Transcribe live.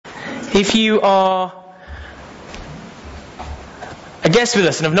If you are a guest with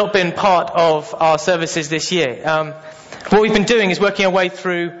us and have not been part of our services this year, what we've been doing is working our way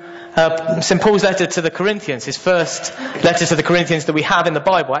through St. Paul's letter to the Corinthians, his first letter to the Corinthians that we have in the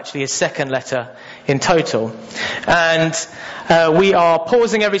Bible, actually his second letter in total. And we are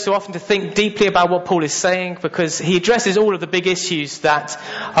pausing every so often to think deeply about what Paul is saying, because he addresses all of the big issues that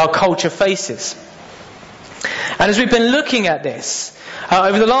our culture faces. And as we've been looking at this,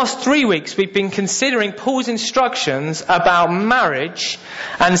 over the last 3 weeks we've been considering Paul's instructions about marriage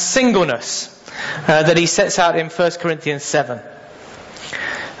and singleness that he sets out in 1 Corinthians 7.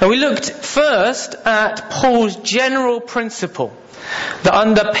 And we looked first at Paul's general principle that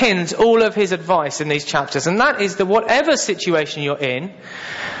underpins all of his advice in these chapters, and that is that whatever situation you're in,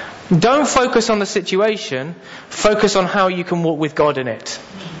 don't focus on the situation, focus on how you can walk with God in it.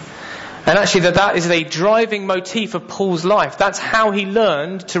 And actually that is a driving motif of Paul's life. That's how he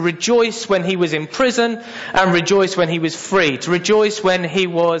learned to rejoice when he was in prison and rejoice when he was free. To rejoice when he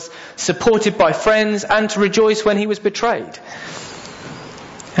was supported by friends and to rejoice when he was betrayed.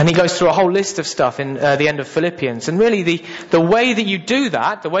 And he goes through a whole list of stuff in the end of Philippians. And really the way that you do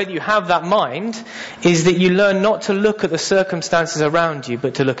that, the way that you have that mind, is that you learn not to look at the circumstances around you,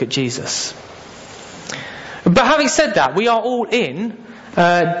 but to look at Jesus. But having said that, we are all in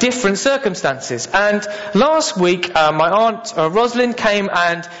different circumstances. And last week my aunt Rosalind came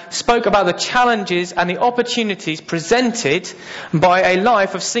and spoke about the challenges and the opportunities presented by a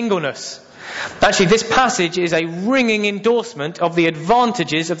life of singleness. Actually, this passage is a ringing endorsement of the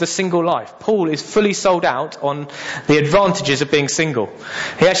advantages of the single life. Paul is fully sold out on the advantages of being single.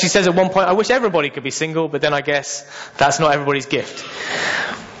 He actually says at one point, I wish everybody could be single, but then I guess that's not everybody's gift.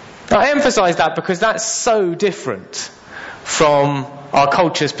 I emphasise that because that's so different from our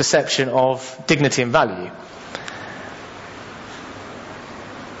culture's perception of dignity and value.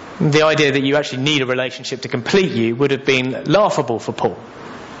 The idea that you actually need a relationship to complete you would have been laughable for Paul.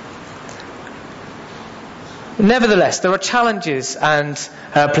 Nevertheless, there are challenges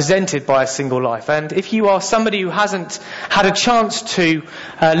presented by a single life. And if you are somebody who hasn't had a chance to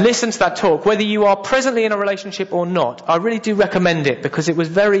listen to that talk, whether you are presently in a relationship or not, I really do recommend it, because it was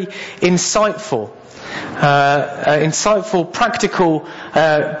very insightful, practical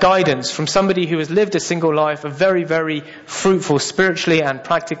guidance from somebody who has lived a single life, a very, very fruitful spiritually and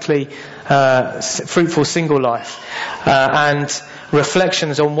practically fruitful single life, and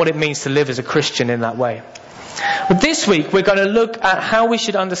reflections on what it means to live as a Christian in that way. But this week we're going to look at how we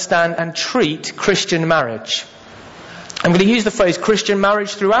should understand and treat Christian marriage. I'm going to use the phrase Christian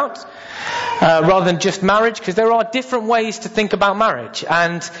marriage throughout, rather than just marriage, because there are different ways to think about marriage.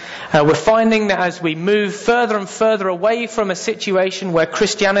 And we're finding that as we move further and further away from a situation where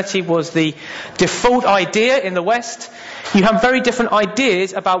Christianity was the default idea in the West, you have very different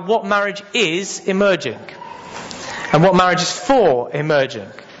ideas about what marriage is emerging and what marriage is for emerging.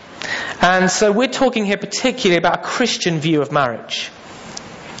 And so we're talking here particularly about a Christian view of marriage.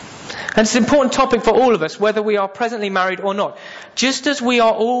 And it's an important topic for all of us, whether we are presently married or not. Just as we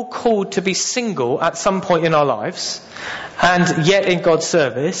are all called to be single at some point in our lives, and yet in God's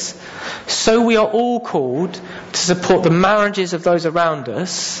service, so we are all called to support the marriages of those around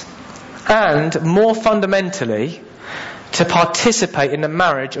us, and more fundamentally, to participate in the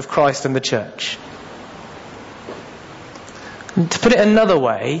marriage of Christ and the church. And to put it another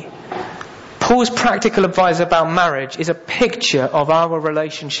way, Paul's practical advice about marriage is a picture of our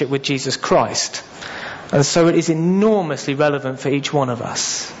relationship with Jesus Christ. And so it is enormously relevant for each one of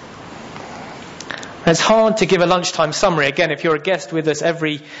us. And it's hard to give a lunchtime summary. Again, if you're a guest with us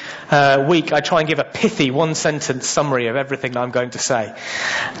every week, I try and give a pithy one-sentence summary of everything that I'm going to say.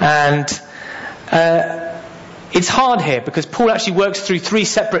 And it's hard here because Paul actually works through 3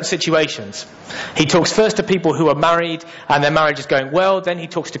 separate situations. He talks first to people who are married and their marriage is going well. Then he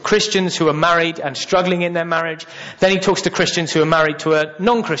talks to Christians who are married and struggling in their marriage. Then he talks to Christians who are married to a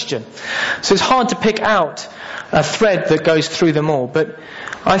non-Christian. So it's hard to pick out a thread that goes through them all. But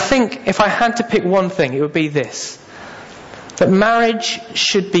I think if I had to pick one thing, it would be this: that marriage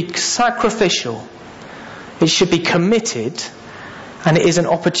should be sacrificial. It should be committed. And it is an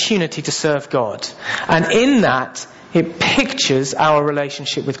opportunity to serve God. And in that, it pictures our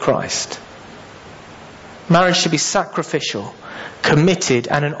relationship with Christ. Marriage should be sacrificial, committed,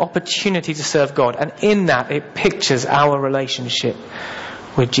 and an opportunity to serve God. And in that, it pictures our relationship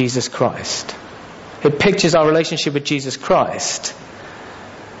with Jesus Christ. It pictures our relationship with Jesus Christ,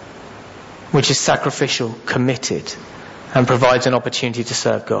 which is sacrificial, committed, and provides an opportunity to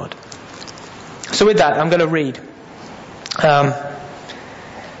serve God. So with that, I'm going to read.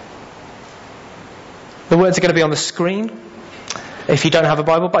 The words are going to be on the screen. if you don't have a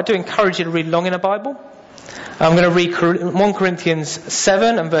Bible, but I do encourage you to read along in a Bible. I'm going to read 1 Corinthians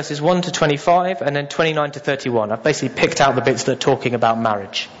 7 and verses 1 to 25 and then 29 to 31. I've basically picked out the bits that are talking about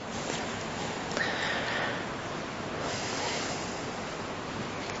marriage.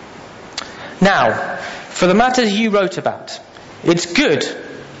 Now, for the matters you wrote about, it's good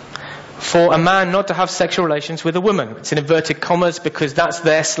for a man not to have sexual relations with a woman. It's in inverted commas because that's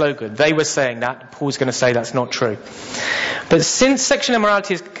their slogan. They were saying that. Paul's going to say that's not true. But since sexual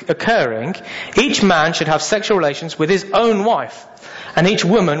immorality is occurring, each man should have sexual relations with his own wife, and each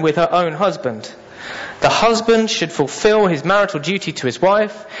woman with her own husband. The husband should fulfill his marital duty to his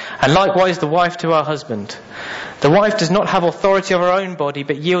wife, and likewise the wife to her husband. The wife does not have authority over her own body,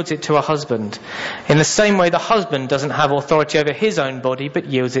 but yields it to her husband. In the same way, the husband doesn't have authority over his own body, but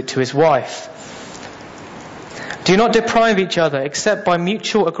yields it to his wife. Do not deprive each other, except by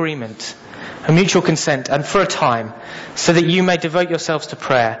mutual agreement, and mutual consent, and for a time, so that you may devote yourselves to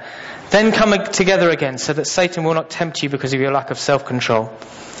prayer. Then come together again, so that Satan will not tempt you because of your lack of self-control.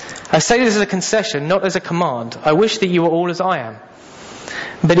 I say this as a concession, not as a command. I wish that you were all as I am.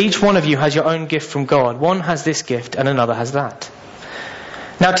 But each one of you has your own gift from God. One has this gift and another has that.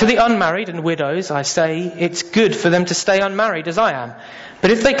 Now to the unmarried and widows, I say, it's good for them to stay unmarried as I am.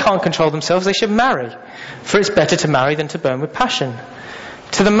 But if they can't control themselves, they should marry. For it's better to marry than to burn with passion.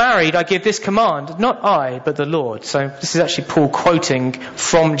 To the married, I give this command, not I, but the Lord. So this is actually Paul quoting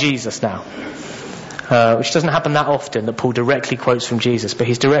from Jesus now. Which doesn't happen that often, that Paul directly quotes from Jesus. But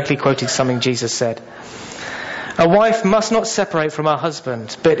he's directly quoting something Jesus said. A wife must not separate from her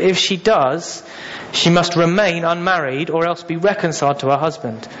husband, but if she does, she must remain unmarried or else be reconciled to her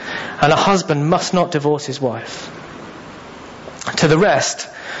husband. And a husband must not divorce his wife. To the rest,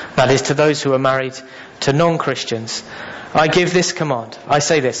 that is to those who are married to non-Christians, I give this command. I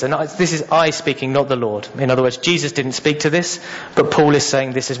say this, and this is I speaking, not the Lord. In other words, Jesus didn't speak to this, but Paul is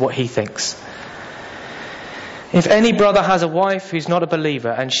saying this is what he thinks. If any brother has a wife who's not a believer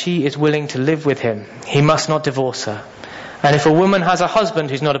and she is willing to live with him, he must not divorce her. And if a woman has a husband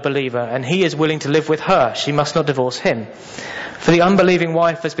who's not a believer and he is willing to live with her, she must not divorce him. For the unbelieving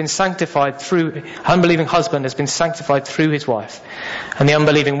husband has been sanctified through his wife, and the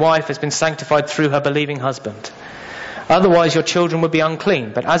unbelieving wife has been sanctified through her believing husband. Otherwise your children would be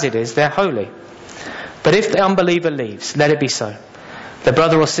unclean, but as it is, they're holy. But if the unbeliever leaves, let it be so. The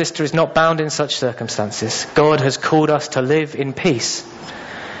brother or sister is not bound in such circumstances. God has called us to live in peace.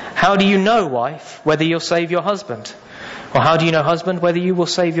 How do you know, wife, whether you'll save your husband? Or how do you know, husband, whether you will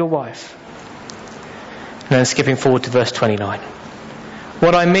save your wife? And then skipping forward to verse 29.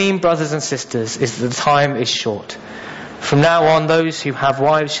 What I mean, brothers and sisters, is that the time is short. From now on, those who have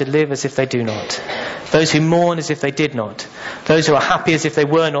wives should live as if they do not. Those who mourn as if they did not. Those who are happy as if they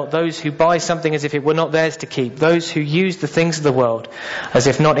were not. Those who buy something as if it were not theirs to keep. Those who use the things of the world as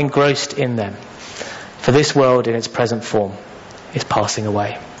if not engrossed in them. For this world in its present form is passing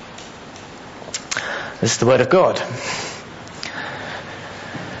away. This is the word of God.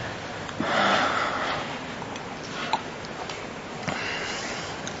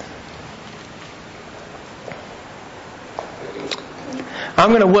 I'm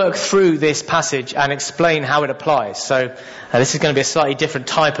going to work through this passage and explain how it applies. So this is going to be a slightly different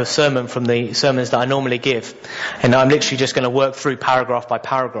type of sermon from the sermons that I normally give. And I'm literally just going to work through paragraph by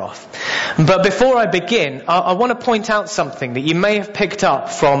paragraph. But before I begin, I want to point out something that you may have picked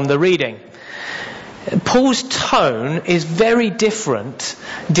up from the reading. Paul's tone is very different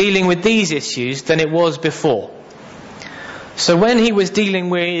dealing with these issues than it was before. So when he was dealing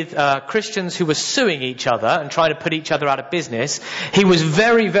with Christians who were suing each other and trying to put each other out of business, he was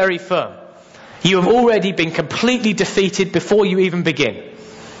very, very firm. You have already been completely defeated before you even begin.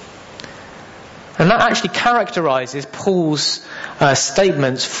 And that actually characterizes Paul's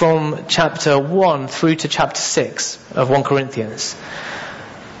statements from chapter 1 through to chapter 6 of 1 Corinthians.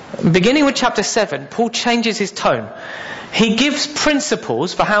 Beginning with chapter 7, Paul changes his tone. He gives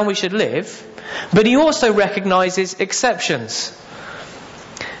principles for how we should live, but he also recognizes exceptions.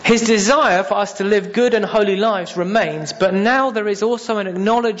 His desire for us to live good and holy lives remains, but now there is also an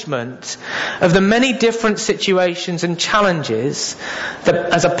acknowledgement of the many different situations and challenges that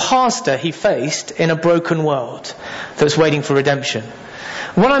as a pastor he faced in a broken world that was waiting for redemption.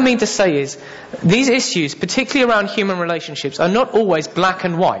 What I mean to say is, these issues, particularly around human relationships, are not always black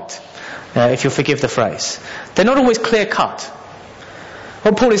and white, if you'll forgive the phrase. They're not always clear cut.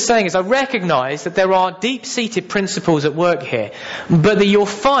 What Paul is saying is, I recognise that there are deep-seated principles at work here, but that you'll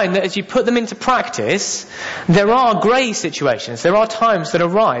find that as you put them into practice, there are grey situations. There are times that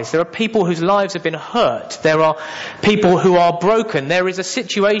arise. There are people whose lives have been hurt. There are people who are broken. There is a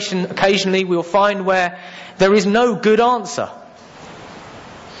situation occasionally we'll find where there is no good answer.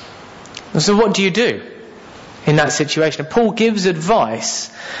 So what do you do in that situation? Paul gives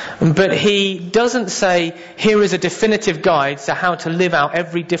advice, but he doesn't say, here is a definitive guide to how to live out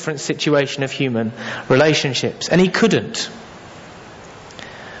every different situation of human relationships. And he couldn't.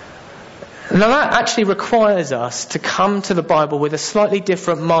 Now that actually requires us to come to the Bible with a slightly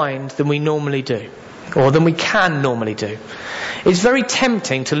different mind than we normally do, or than we can normally do. It's very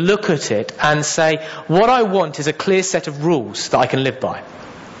tempting to look at it and say, what I want is a clear set of rules that I can live by.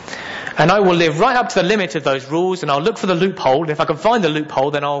 And I will live right up to the limit of those rules, and I'll look for the loophole, and if I can find the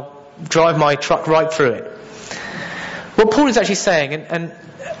loophole, then I'll drive my truck right through it. What Paul is actually saying, and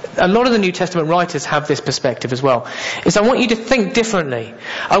a lot of the New Testament writers have this perspective as well, is I want you to think differently.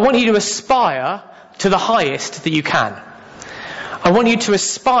 I want you to aspire to the highest that you can. I want you to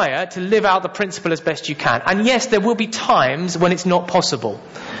aspire to live out the principle as best you can. And yes, there will be times when it's not possible.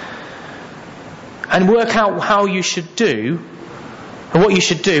 And work out how you should do, and what you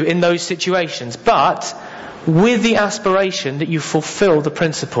should do in those situations. But with the aspiration that you fulfill the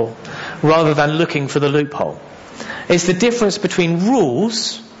principle, rather than looking for the loophole. It's the difference between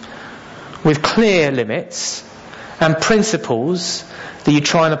rules with clear limits and principles that you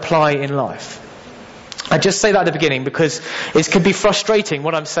try and apply in life. I just say that at the beginning because it can be frustrating.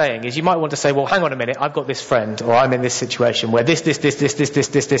 What I'm saying is you might want to say, well, hang on a minute, I've got this friend, or I'm in this situation where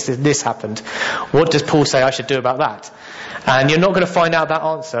this happened. What does Paul say I should do about that? And you're not going to find out that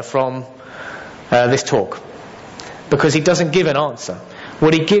answer from this talk, because he doesn't give an answer.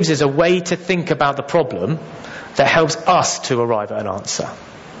 What he gives is a way to think about the problem that helps us to arrive at an answer.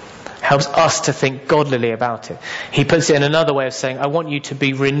 Helps us to think godlily about it. He puts it in another way of saying, I want you to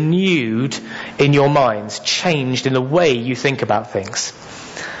be renewed in your minds, changed in the way you think about things.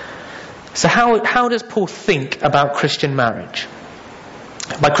 So how does Paul think about Christian marriage?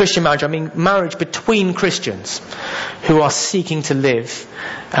 By Christian marriage, I mean marriage between Christians who are seeking to live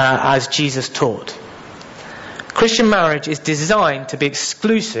as Jesus taught. Christian marriage is designed to be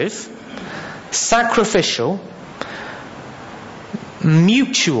exclusive, sacrificial,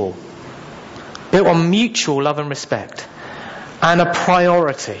 mutual, built on mutual love and respect, and a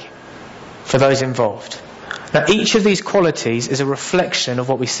priority for those involved. Now, each of these qualities is a reflection of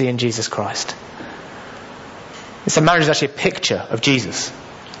what we see in Jesus Christ. So marriage is actually a picture of Jesus.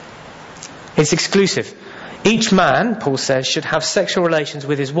 It's exclusive. Each man, Paul says, should have sexual relations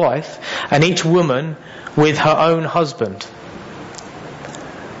with his wife, and each woman with her own husband.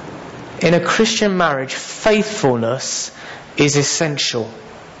 In a Christian marriage, faithfulness is essential.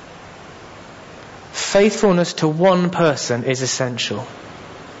 Faithfulness to one person is essential.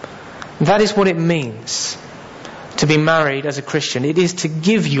 That is what it means to be married as a Christian. It is to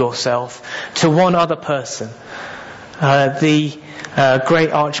give yourself to one other person. The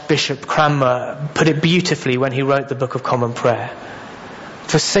great Archbishop Cranmer put it beautifully when he wrote the Book of Common Prayer.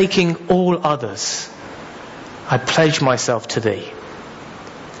 Forsaking all others, I pledge myself to thee.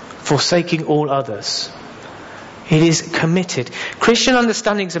 Forsaking all others. It is committed. Christian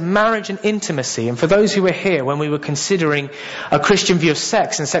understandings of marriage and intimacy, and for those who were here when we were considering a Christian view of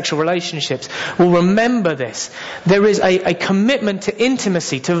sex and sexual relationships, will remember this. There is a commitment to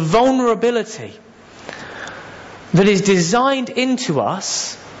intimacy, to vulnerability, that is designed into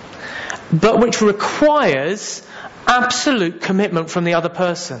us, but which requires absolute commitment from the other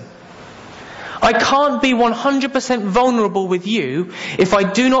person. I can't be 100% vulnerable with you if I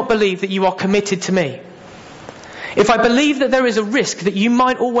do not believe that you are committed to me. If I believe that there is a risk that you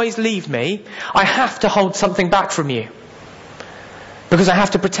might always leave me, I have to hold something back from you. Because I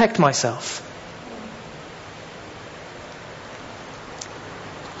have to protect myself.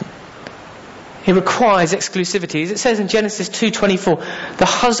 It requires exclusivity. As it says in Genesis 2:24, the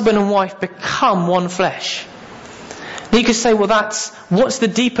husband and wife become one flesh. Now you could say, well, what's the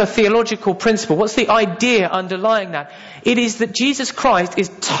deeper theological principle? What's the idea underlying that? It is that Jesus Christ is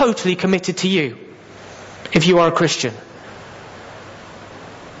totally committed to you, if you are a Christian.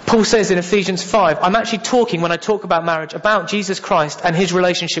 Paul says in Ephesians 5, I'm actually talking, when I talk about marriage, about Jesus Christ and his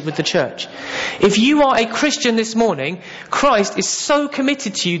relationship with the church. If you are a Christian this morning, Christ is so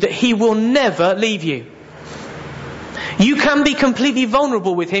committed to you that he will never leave you. You can be completely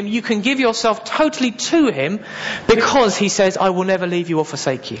vulnerable with him. You can give yourself totally to him because he says, I will never leave you or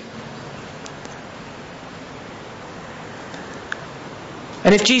forsake you.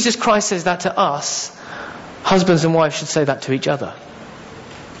 And if Jesus Christ says that to us, husbands and wives should say that to each other.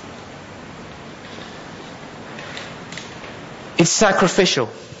 It's sacrificial.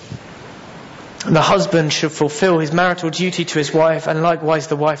 The husband should fulfill his marital duty to his wife, and likewise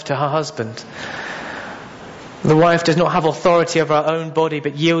the wife to her husband. The wife does not have authority over her own body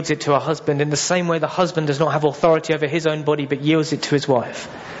but yields it to her husband. In the same way, the husband does not have authority over his own body but yields it to his wife.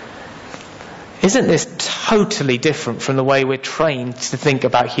 Isn't this totally different from the way we're trained to think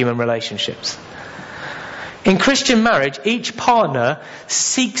about human relationships? In Christian marriage, each partner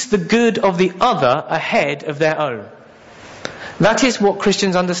seeks the good of the other ahead of their own. That is what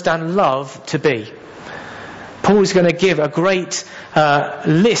Christians understand love to be. Paul is going to give a great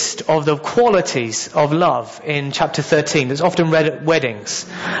list of the qualities of love in chapter 13. That's often read at weddings.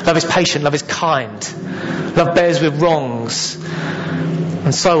 Love is patient, love is kind, love bears with wrongs,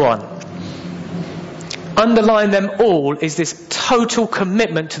 and so on. Underlying them all is this total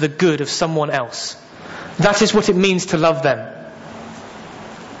commitment to the good of someone else. That is what it means to love them.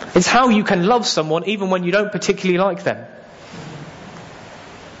 It's how you can love someone even when you don't particularly like them.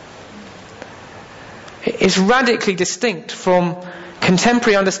 It's radically distinct from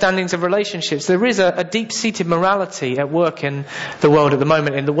contemporary understandings of relationships. There is a deep-seated morality at work in the world at the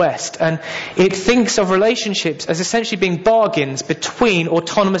moment in the West, and it thinks of relationships as essentially being bargains between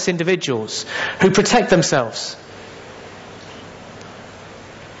autonomous individuals who protect themselves.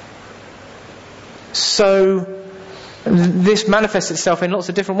 So this manifests itself in lots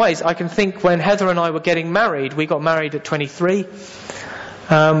of different ways. I can think when Heather and I were getting married, we got married at 23.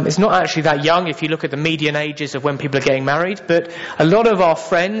 It's not actually that young if you look at the median ages of when people are getting married, but a lot of our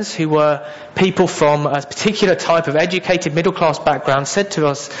friends who were people from a particular type of educated middle class background said to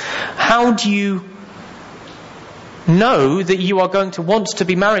us, how do you know that you are going to want to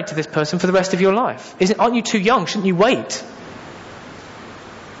be married to this person for the rest of your life? Aren't you too young? Shouldn't you wait?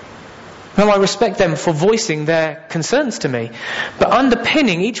 Now, I respect them for voicing their concerns to me, but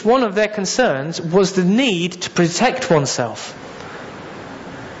underpinning each one of their concerns was the need to protect oneself.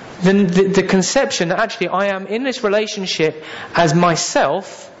 The conception that actually I am in this relationship as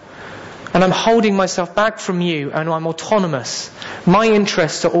myself, and I'm holding myself back from you, and I'm autonomous. My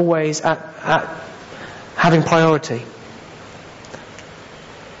interests are always at having priority.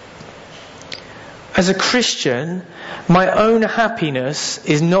 As a Christian, my own happiness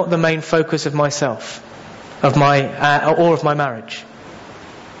is not the main focus of myself, of my marriage.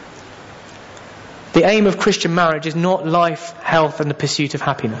 The aim of Christian marriage is not life, health, and the pursuit of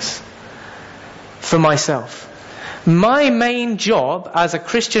happiness for myself. My main job as a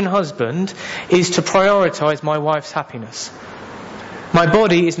Christian husband is to prioritise my wife's happiness. My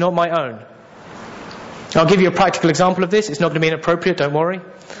body is not my own. I'll give you a practical example of this. It's not going to be inappropriate, don't worry.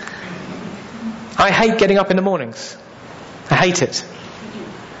 I hate getting up in the mornings. I hate it.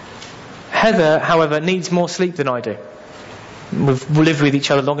 Heather, however, needs more sleep than I do. We've lived with each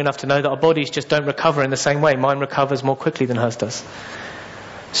other long enough to know that our bodies just don't recover in the same way. Mine recovers more quickly than hers does.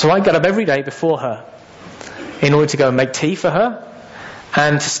 So I get up every day before her in order to go and make tea for her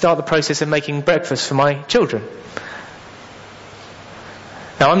and to start the process of making breakfast for my children.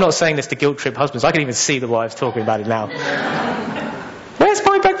 Now, I'm not saying this to guilt-trip husbands. I can even see the wives talking about it now. Where's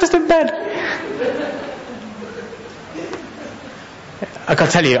my breakfast in bed? I can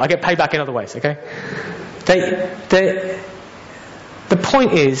tell you, I get paid back in other ways, okay? The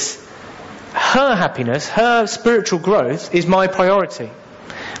point is, her happiness, her spiritual growth is my priority.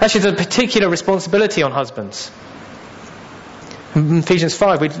 Actually, there's a particular responsibility on husbands. In Ephesians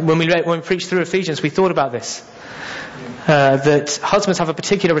 5, when we preached through Ephesians, we thought about this. That husbands have a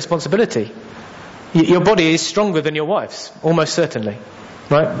particular responsibility. Your body is stronger than your wife's, almost certainly.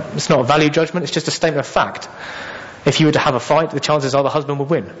 Right? It's not a value judgment, it's just a statement of fact. If you were to have a fight, the chances are the husband would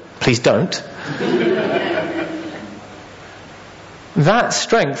win. Please don't. That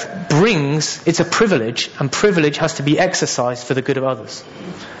strength it's a privilege, and privilege has to be exercised for the good of others.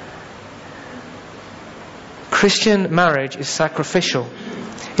 Christian marriage is sacrificial.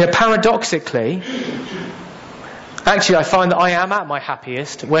 Paradoxically, actually I find that I am at my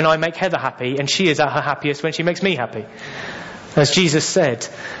happiest when I make Heather happy, and she is at her happiest when she makes me happy. As Jesus said,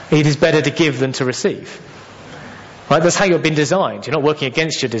 it is better to give than to receive. Right? That's how you've been designed. You're not working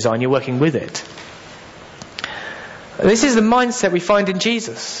against your design, you're working with it. This is the mindset we find in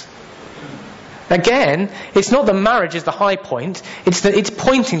Jesus. Again, it's not that marriage is the high point, it's that it's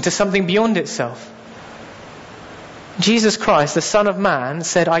pointing to something beyond itself. Jesus Christ, the Son of Man,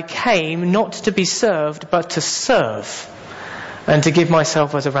 said, I came not to be served, but to serve, and to give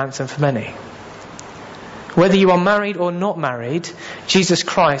myself as a ransom for many. Whether you are married or not married, Jesus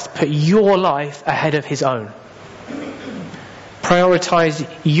Christ put your life ahead of his own. Prioritise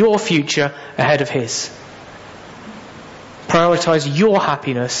your future ahead of his. Prioritise your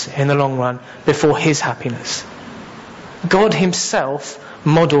happiness in the long run before his happiness. God himself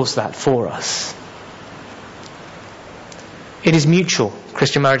models that for us. It is mutual.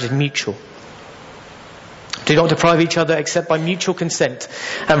 Christian marriage is mutual. Do not deprive each other except by mutual consent,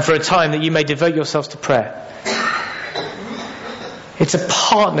 and for a time that you may devote yourselves to prayer. It's a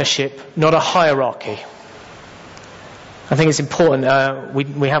partnership, not a hierarchy. I think it's important.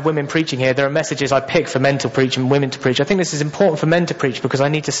 We have women preaching here. There are messages I pick for men to preach and women to preach. I think this is important for men to preach because I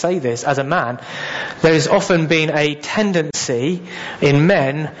need to say this as a man. There has often been a tendency in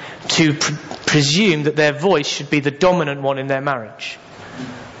men to presume that their voice should be the dominant one in their marriage.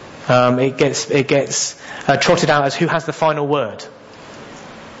 It gets trotted out as who has the final word.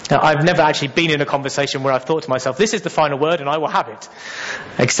 Now, I've never actually been in a conversation where I've thought to myself, this is the final word and I will have it.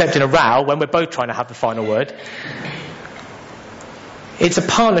 Except in a row when we're both trying to have the final word. It's a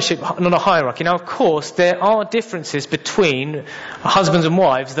partnership, not a hierarchy. Now, of course, there are differences between husbands and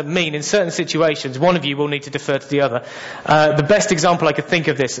wives that mean in certain situations one of you will need to defer to the other. The best example I could think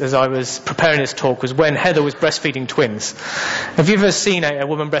of this as I was preparing this talk was when Heather was breastfeeding twins. Have you ever seen a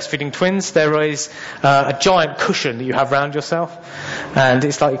woman breastfeeding twins? There is a giant cushion that you have around yourself, and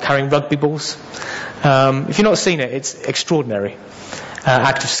it's like you're carrying rugby balls. If you've not seen it, it's extraordinary.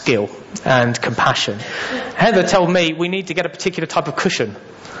 Act of skill and compassion. Heather told me we need to get a particular type of cushion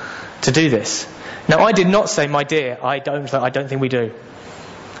to do this. Now, I did not say, my dear, I don't think we do.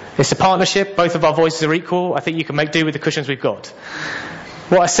 It's a partnership. Both of our voices are equal. I think you can make do with the cushions we've got.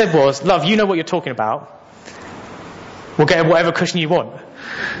 What I said was, love, you know what you're talking about. We'll get whatever cushion you want.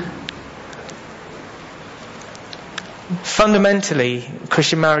 Fundamentally,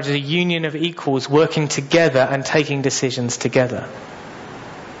 Christian marriage is a union of equals working together and taking decisions together.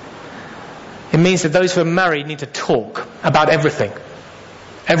 It means that those who are married need to talk about everything.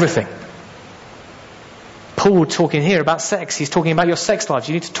 Everything. Paul talking here about sex. He's talking about your sex lives.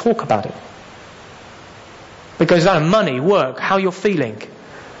 You need to talk about it. It goes down to money, work, how you're feeling.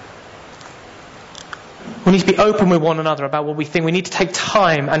 We need to be open with one another about what we think. We need to take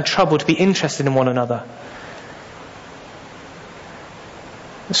time and trouble to be interested in one another.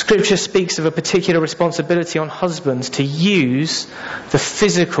 Scripture speaks of a particular responsibility on husbands to use the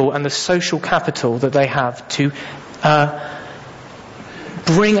physical and the social capital that they have to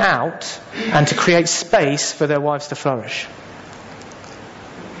bring out and to create space for their wives to flourish.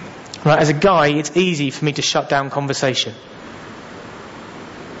 Right, as a guy, it's easy for me to shut down conversation.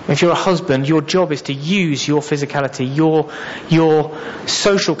 If you're a husband, your job is to use your physicality, your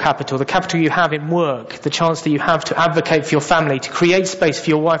social capital, the capital you have in work, the chance that you have to advocate for your family, to create space for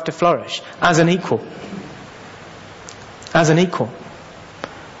your wife to flourish as an equal. As an equal.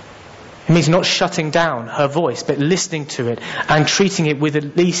 It means not shutting down her voice, but listening to it and treating it with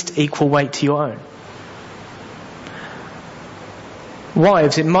at least equal weight to your own.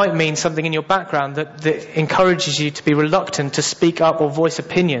 Wives, it might mean something in your background that encourages you to be reluctant to speak up or voice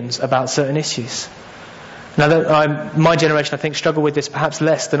opinions about certain issues. Now, my generation, I think, struggle with this perhaps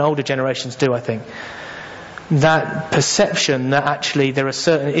less than older generations do, I think. That perception that actually there are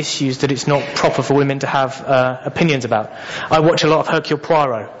certain issues that it's not proper for women to have opinions about. I watch a lot of Hercule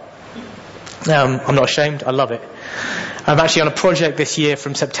Poirot. I'm not ashamed, I love it. I'm actually on a project this year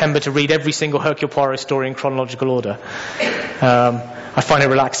from September to read every single Hercule Poirot story in chronological order. I find it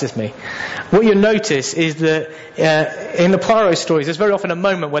relaxes me. What you'll notice is that in the Poirot stories, there's very often a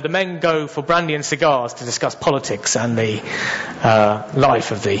moment where the men go for brandy and cigars to discuss politics and the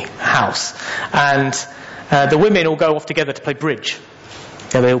life of the house. And the women all go off together to play bridge.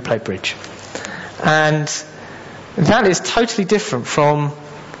 Yeah, they all play bridge. And that is totally different from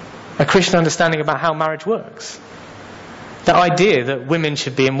a Christian understanding about how marriage works. The idea that women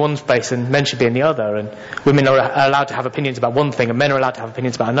should be in one space and men should be in the other, and women are allowed to have opinions about one thing and men are allowed to have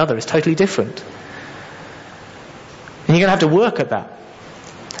opinions about another, is totally different. And you're going to have to work at that.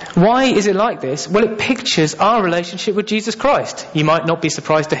 Why is it like this? Well, it pictures our relationship with Jesus Christ. You might not be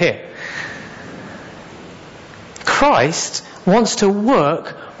surprised to hear. Christ wants to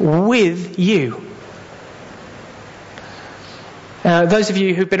work with you. Those of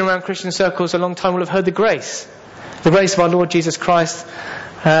you who've been around Christian circles a long time will have heard the grace. The grace of our Lord Jesus Christ,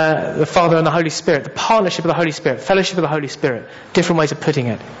 the Father and the Holy Spirit, the partnership of the Holy Spirit, fellowship of the Holy Spirit, different ways of putting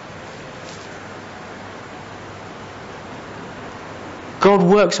it. God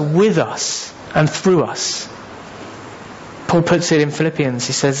works with us and through us. Paul puts it in Philippians.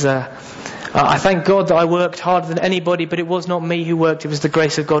 He says, I thank God that I worked harder than anybody, but it was not me who worked, it was the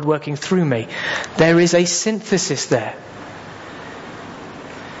grace of God working through me. There is a synthesis there.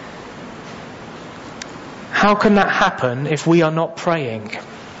 How can that happen if we are not praying?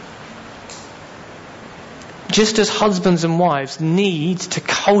 Just as husbands and wives need to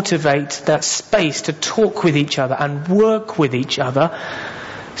cultivate that space to talk with each other and work with each other,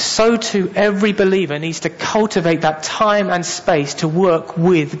 so too every believer needs to cultivate that time and space to work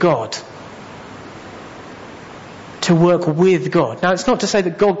with God. To work with God. Now, it's not to say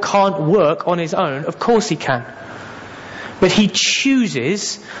that God can't work on his own. Of course he can. but he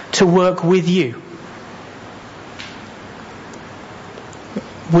chooses to work with you,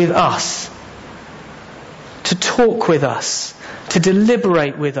 with us, to talk with us, to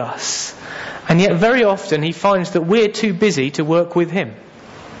deliberate with us. And yet very often he finds that we're too busy to work with him.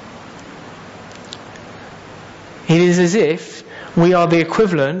 It is as if we are the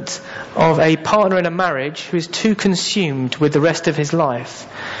equivalent of a partner in a marriage who is too consumed with the rest of his life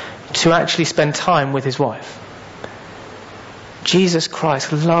to actually spend time with his wife. Jesus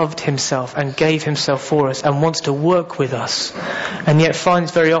Christ loved himself and gave himself for us and wants to work with us, and yet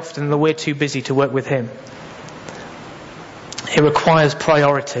finds very often that we're too busy to work with him. It requires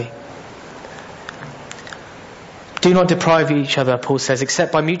priority. Do not deprive each other, Paul says,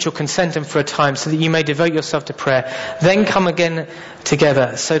 except by mutual consent and for a time, so that you may devote yourself to prayer. Then come again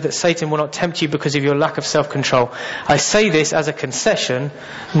together, so that Satan will not tempt you because of your lack of self-control. I say this as a concession,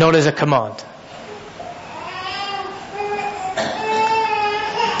 not as a command.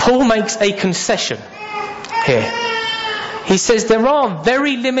 Paul makes a concession here. He says there are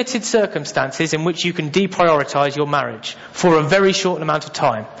very limited circumstances in which you can deprioritize your marriage for a very short amount of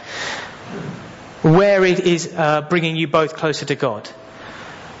time, where it is bringing you both closer to God.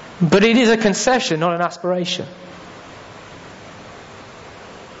 But it is a concession, not an aspiration.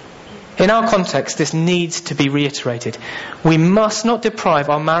 In our context, this needs to be reiterated. We must not deprive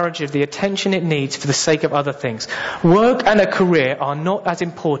our marriage of the attention it needs for the sake of other things. Work and a career are not as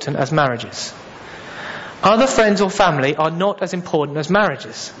important as marriages. Other friends or family are not as important as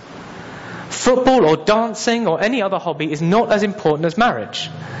marriages. Football or dancing or any other hobby is not as important as marriage.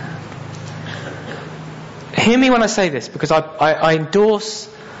 Hear me when I say this, because I endorse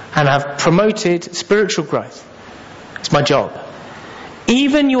and have promoted spiritual growth. It's my job.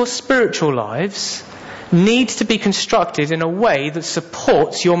 Even your spiritual lives need to be constructed in a way that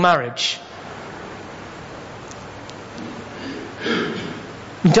supports your marriage.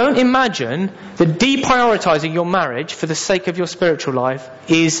 Don't imagine that deprioritizing your marriage for the sake of your spiritual life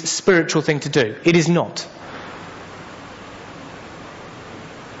is a spiritual thing to do. It is not.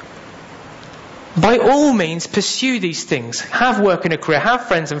 By all means, pursue these things. Have work and a career, have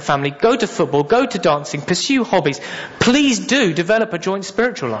friends and family, go to football, go to dancing, pursue hobbies. Please do develop a joint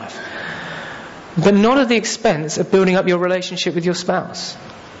spiritual life. But not at the expense of building up your relationship with your spouse.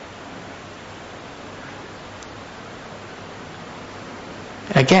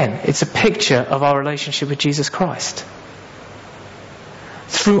 Again, it's a picture of our relationship with Jesus Christ.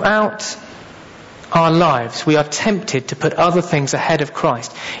 Throughout our lives, we are tempted to put other things ahead of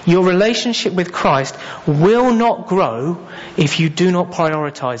Christ. Your relationship with Christ will not grow if you do not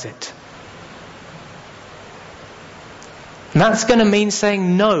prioritize it. And that's going to mean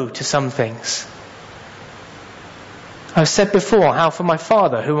saying no to some things. I've said before how for my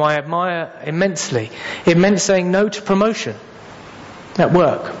father, whom I admire immensely, it meant saying no to promotion at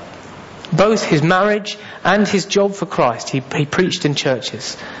work. Both his marriage and his job for Christ, he preached in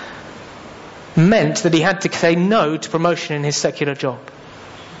churches, meant that he had to say no to promotion in his secular job.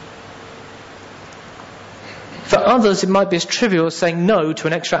 For others, it might be as trivial as saying no to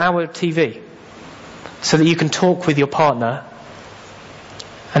an extra hour of TV so that you can talk with your partner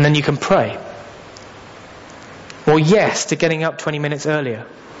and then you can pray. Or yes to getting up 20 minutes earlier.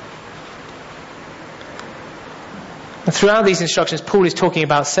 And throughout these instructions, Paul is talking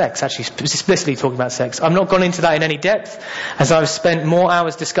about sex, actually explicitly talking about sex. I've not gone into that in any depth, as I've spent more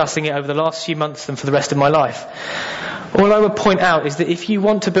hours discussing it over the last few months than for the rest of my life. All I would point out is that if you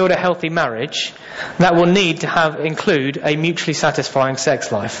want to build a healthy marriage, that will need to include a mutually satisfying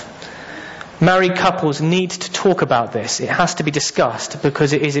sex life. Married couples need to talk about this. It has to be discussed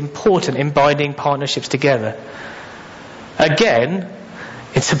because it is important in binding partnerships together. Again,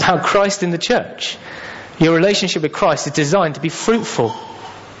 it's about Christ in the church. Your relationship with Christ is designed to be fruitful.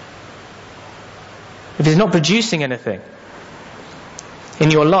 If it's not producing anything in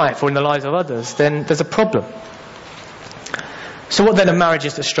your life or in the lives of others, then there's a problem. So what then are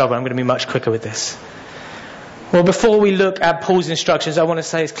marriages that struggle? I'm going to be much quicker with this. Well, before we look at Paul's instructions, I want to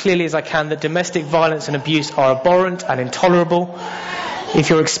say as clearly as I can that domestic violence and abuse are abhorrent and intolerable. If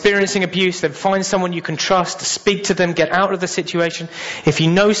you're experiencing abuse, then find someone you can trust, speak to them, get out of the situation. If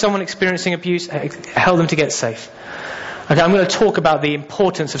you know someone experiencing abuse, help them to get safe. Okay, I'm going to talk about the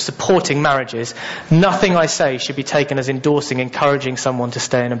importance of supporting marriages. Nothing I say should be taken as endorsing, encouraging someone to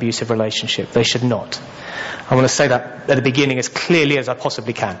stay in an abusive relationship. They should not. I want to say that at the beginning as clearly as I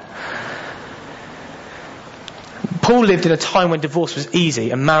possibly can. Paul lived in a time when divorce was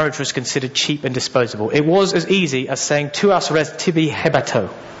easy and marriage was considered cheap and disposable. It was as easy as saying tuas res tibi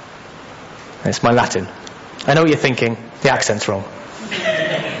hebato. That's my Latin. I know what you're thinking. The accent's wrong.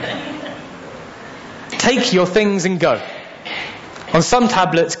 Take your things and go. On some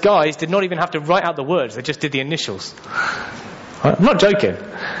tablets, guys did not even have to write out the words, they just did the initials. I'm not joking.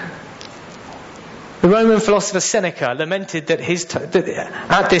 The Roman philosopher Seneca lamented that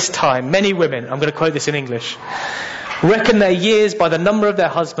at this time, many women, I'm going to quote this in English, reckon their years by the number of their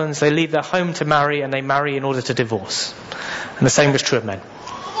husbands, they leave their home to marry, and they marry in order to divorce. And the same was true of men.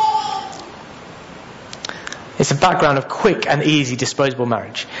 It's a background of quick and easy disposable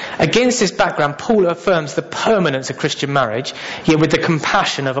marriage. Against this background, Paul affirms the permanence of Christian marriage, yet with the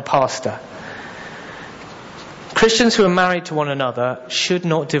compassion of a pastor. Christians who are married to one another should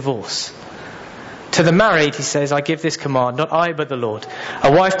not divorce. To the married, he says, I give this command, not I but the Lord.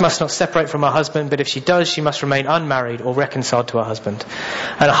 A wife must not separate from her husband, but if she does, she must remain unmarried or reconciled to her husband.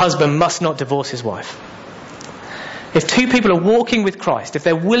 And a husband must not divorce his wife. If two people are walking with Christ, if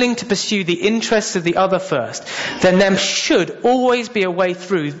they're willing to pursue the interests of the other first, then there should always be a way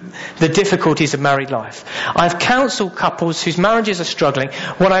through the difficulties of married life. I've counselled couples whose marriages are struggling.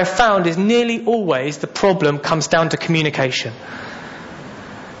 What I've found is nearly always the problem comes down to communication.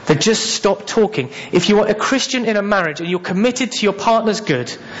 They just stop talking. If you are a Christian in a marriage and you're committed to your partner's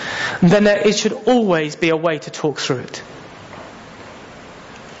good, then it should always be a way to talk through it.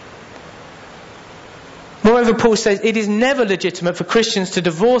 Moreover, Paul says it is never legitimate for Christians to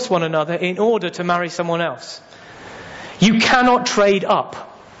divorce one another in order to marry someone else. You cannot trade up.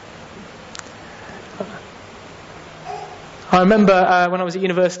 I remember when I was at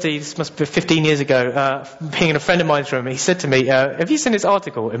university, this must be 15 years ago, being in a friend of mine's room, he said to me, have you seen this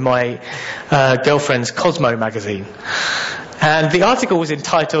article in my girlfriend's Cosmo magazine? And the article was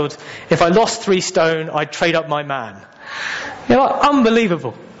entitled, If I Lost 3 Stone, I'd Trade Up My Man. You know,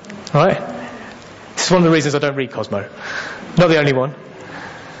 unbelievable, right? This is one of the reasons I don't read Cosmo. Not the only one.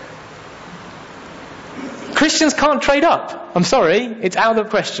 Christians can't trade up. I'm sorry, it's out of the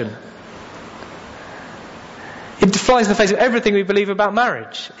question. It flies in the face of everything we believe about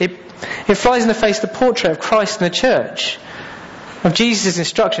marriage. It flies in the face of the portrait of Christ and the church, of Jesus'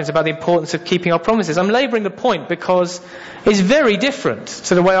 instructions about the importance of keeping our promises. I'm labouring the point because it's very different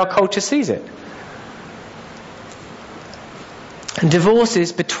to the way our culture sees it. And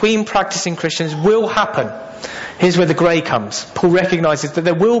divorces between practicing Christians will happen. Here's where the grey comes. Paul recognises that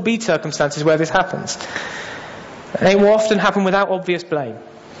there will be circumstances where this happens. And it will often happen without obvious blame.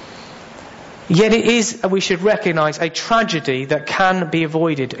 Yet it is, we should recognise, a tragedy that can be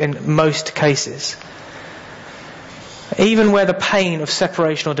avoided in most cases. Even where the pain of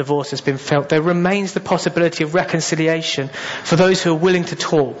separation or divorce has been felt, there remains the possibility of reconciliation for those who are willing to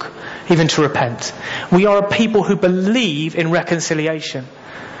talk, even to repent. We are a people who believe in reconciliation,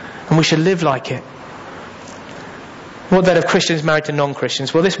 and we should live like it. What then of Christians married to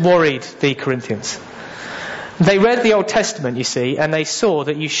non-Christians? Well, this worried the Corinthians. They read the Old Testament, you see, and they saw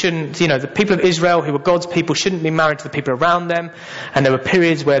that you shouldn't, the people of Israel who were God's people shouldn't be married to the people around them. And there were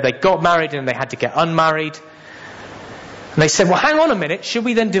periods where they got married and they had to get unmarried. And they said, well, hang on a minute, should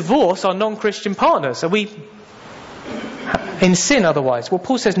we then divorce our non-Christian partners? Are we in sin otherwise? Well,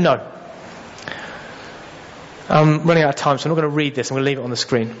 Paul says no. I'm running out of time, so I'm not going to read this. I'm going to leave it on the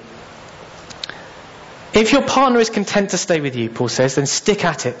screen. If your partner is content to stay with you, Paul says, then stick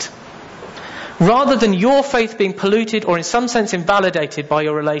at it. Rather than your faith being polluted or in some sense invalidated by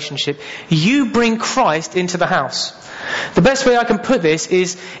your relationship, you bring Christ into the house. The best way I can put this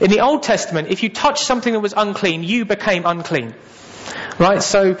is, in the Old Testament, if you touched something that was unclean, you became unclean. Right?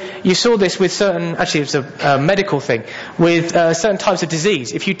 So you saw this with certain, actually it's a medical thing, with certain types of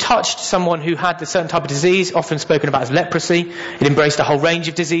disease. If you touched someone who had a certain type of disease, often spoken about as leprosy, it embraced a whole range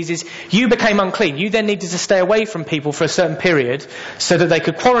of diseases, you became unclean. You then needed to stay away from people for a certain period so that they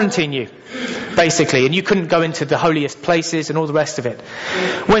could quarantine you, basically, and you couldn't go into the holiest places and all the rest of it.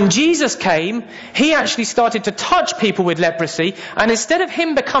 When Jesus came, he actually started to touch people with leprosy, and instead of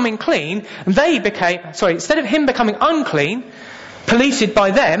him becoming clean, instead of him becoming unclean, polluted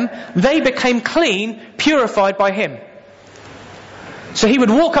by them, they became clean, purified by him. So he would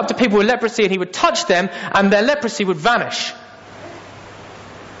walk up to people with leprosy and he would touch them, and their leprosy would vanish.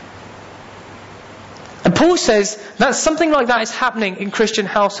 And Paul says that something like that is happening in Christian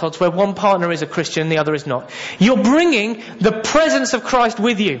households where one partner is a Christian and the other is not. You're bringing the presence of Christ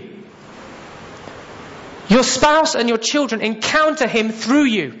with you. Your spouse and your children encounter him through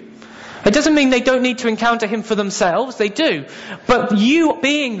you. It doesn't mean they don't need to encounter him for themselves, they do. But you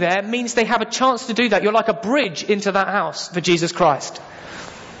being there means they have a chance to do that. You're like a bridge into that house for Jesus Christ.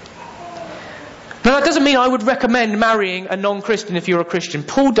 Now that doesn't mean I would recommend marrying a non-Christian if you're a Christian.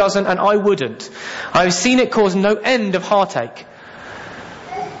 Paul doesn't, and I wouldn't. I've seen it cause no end of heartache.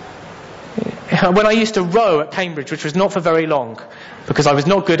 When I used to row at Cambridge, which was not for very long, because I was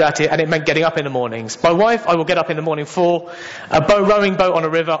not good at it, and it meant getting up in the mornings. My wife, I will get up in the morning for. A rowing boat on a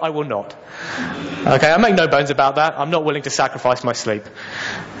river, I will not. Okay, I make no bones about that. I'm not willing to sacrifice my sleep.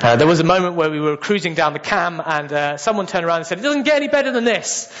 There was a moment where we were cruising down the Cam, and someone turned around and said, "It doesn't get any better than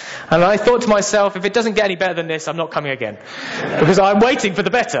this." And I thought to myself, if it doesn't get any better than this, I'm not coming again. Because I'm waiting for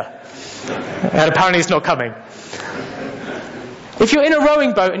the better. And apparently it's not coming. If you're in a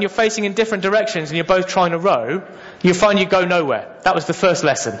rowing boat and you're facing in different directions and you're both trying to row, you'll find you go nowhere. That was the first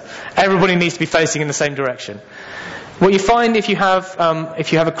lesson. Everybody needs to be facing in the same direction. What you find if you have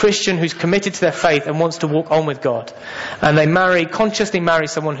a Christian who's committed to their faith and wants to walk on with God, and they consciously marry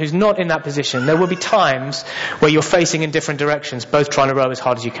someone who's not in that position, there will be times where you're facing in different directions, both trying to row as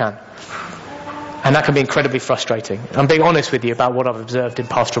hard as you can. And that can be incredibly frustrating. I'm being honest with you about what I've observed in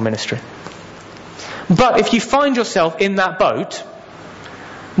pastoral ministry. But if you find yourself in that boat,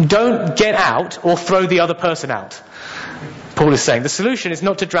 don't get out or throw the other person out. Paul is saying the solution is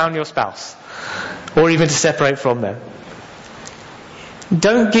not to drown your spouse or even to separate from them.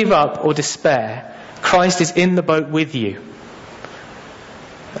 Don't give up or despair. Christ is in the boat with you.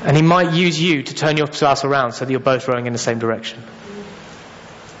 And he might use you to turn your spouse around so that you're both rowing in the same direction.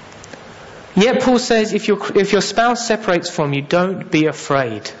 Yet Paul says if your spouse separates from you, don't be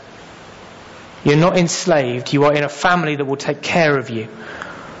afraid. You're not enslaved. You are in a family that will take care of you.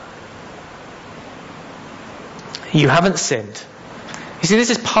 You haven't sinned. You see, this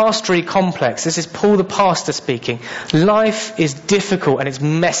is pastorally complex. This is Paul the pastor speaking. Life is difficult and it's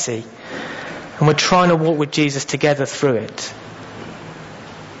messy. And we're trying to walk with Jesus together through it.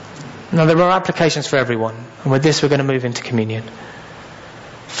 Now, there are applications for everyone. And with this, we're going to move into communion.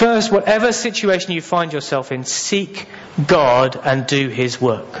 First, whatever situation you find yourself in, seek God and do his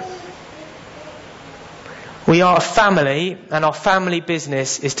work. We are a family, and our family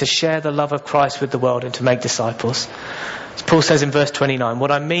business is to share the love of Christ with the world and to make disciples. As Paul says in verse 29,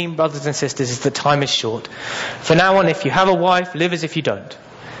 what I mean, brothers and sisters, is that time is short. From now on, if you have a wife, live as if you don't.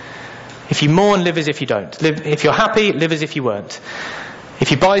 If you mourn, live as if you don't. If you're happy, live as if you weren't.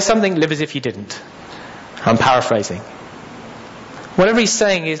 If you buy something, live as if you didn't. I'm paraphrasing. Whatever he's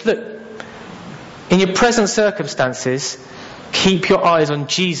saying is, look, in your present circumstances, keep your eyes on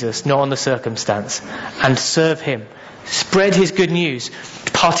Jesus, not on the circumstance, and serve him. Spread his good news.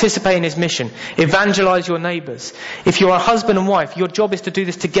 Participate in his mission. Evangelize your neighbours. If you're a husband and wife, your job is to do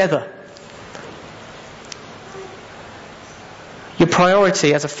this together. Your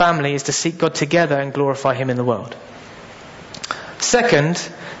priority as a family is to seek God together and glorify him in the world. Second,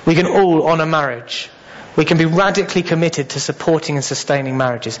 we can all honour marriage. We can be radically committed to supporting and sustaining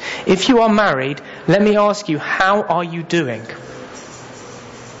marriages. If you are married, let me ask you, how are you doing?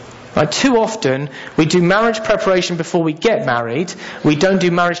 Right, too often, we do marriage preparation before we get married. We don't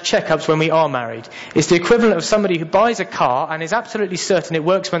do marriage checkups when we are married. It's the equivalent of somebody who buys a car and is absolutely certain it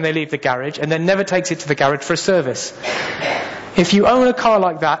works when they leave the garage and then never takes it to the garage for a service. If you own a car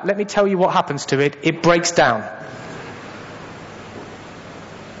like that, let me tell you what happens to it. It breaks down.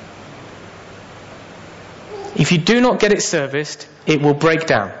 If you do not get it serviced, it will break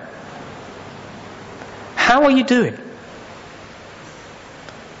down. How are you doing?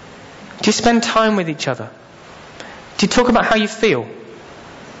 Do you spend time with each other? Do you talk about how you feel?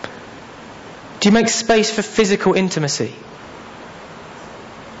 Do you make space for physical intimacy?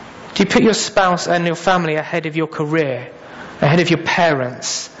 Do you put your spouse and your family ahead of your career, ahead of your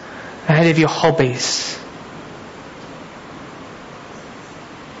parents, ahead of your hobbies?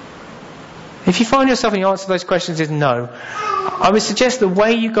 If you find yourself and the answer to those questions is no, I would suggest the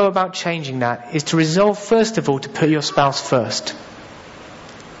way you go about changing that is to resolve, first of all, to put your spouse first.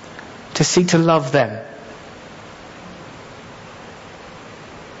 To seek to love them.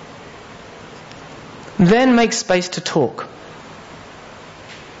 Then make space to talk.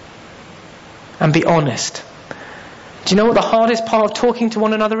 And be honest. Do you know what the hardest part of talking to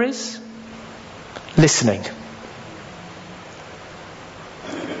one another is? Listening.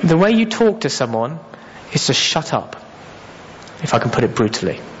 The way you talk to someone is to shut up, if I can put it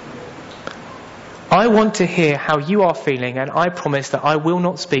brutally. I want to hear how you are feeling, and I promise that I will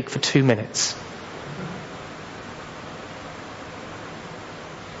not speak for 2 minutes.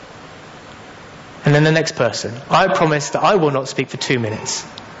 And then the next person. I promise that I will not speak for 2 minutes.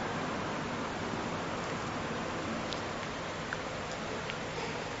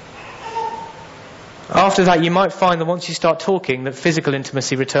 After that, you might find that once you start talking, that physical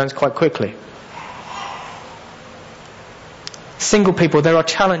intimacy returns quite quickly. Single people, there are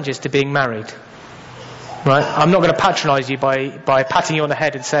challenges to being married. Right? I'm not going to patronise you by patting you on the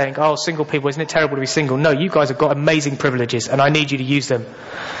head and saying, oh, single people, isn't it terrible to be single? No, you guys have got amazing privileges and I need you to use them.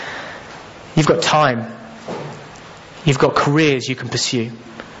 You've got time. You've got careers you can pursue.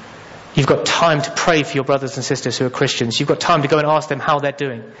 You've got time to pray for your brothers and sisters who are Christians. You've got time to go and ask them how they're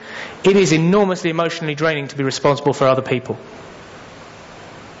doing. It is enormously emotionally draining to be responsible for other people.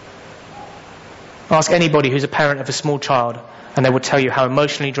 Ask anybody who's a parent of a small child and they will tell you how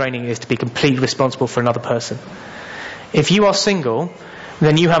emotionally draining it is to be completely responsible for another person. If you are single,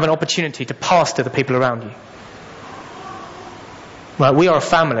 then you have an opportunity to pastor the people around you. Right, we are a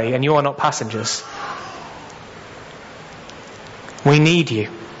family and you are not passengers. We need you.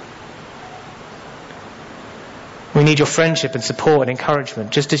 We need your friendship and support and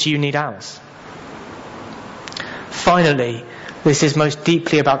encouragement, just as you need ours. Finally, this is most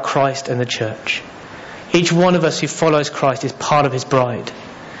deeply about Christ and the church. Each one of us who follows Christ is part of his bride.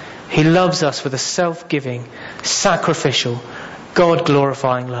 He loves us with a self-giving, sacrificial,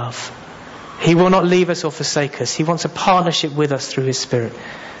 God-glorifying love. He will not leave us or forsake us. He wants a partnership with us through his Spirit.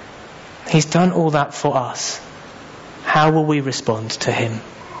 He's done all that for us. How will we respond to him?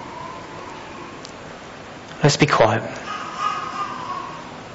 Let's be quiet.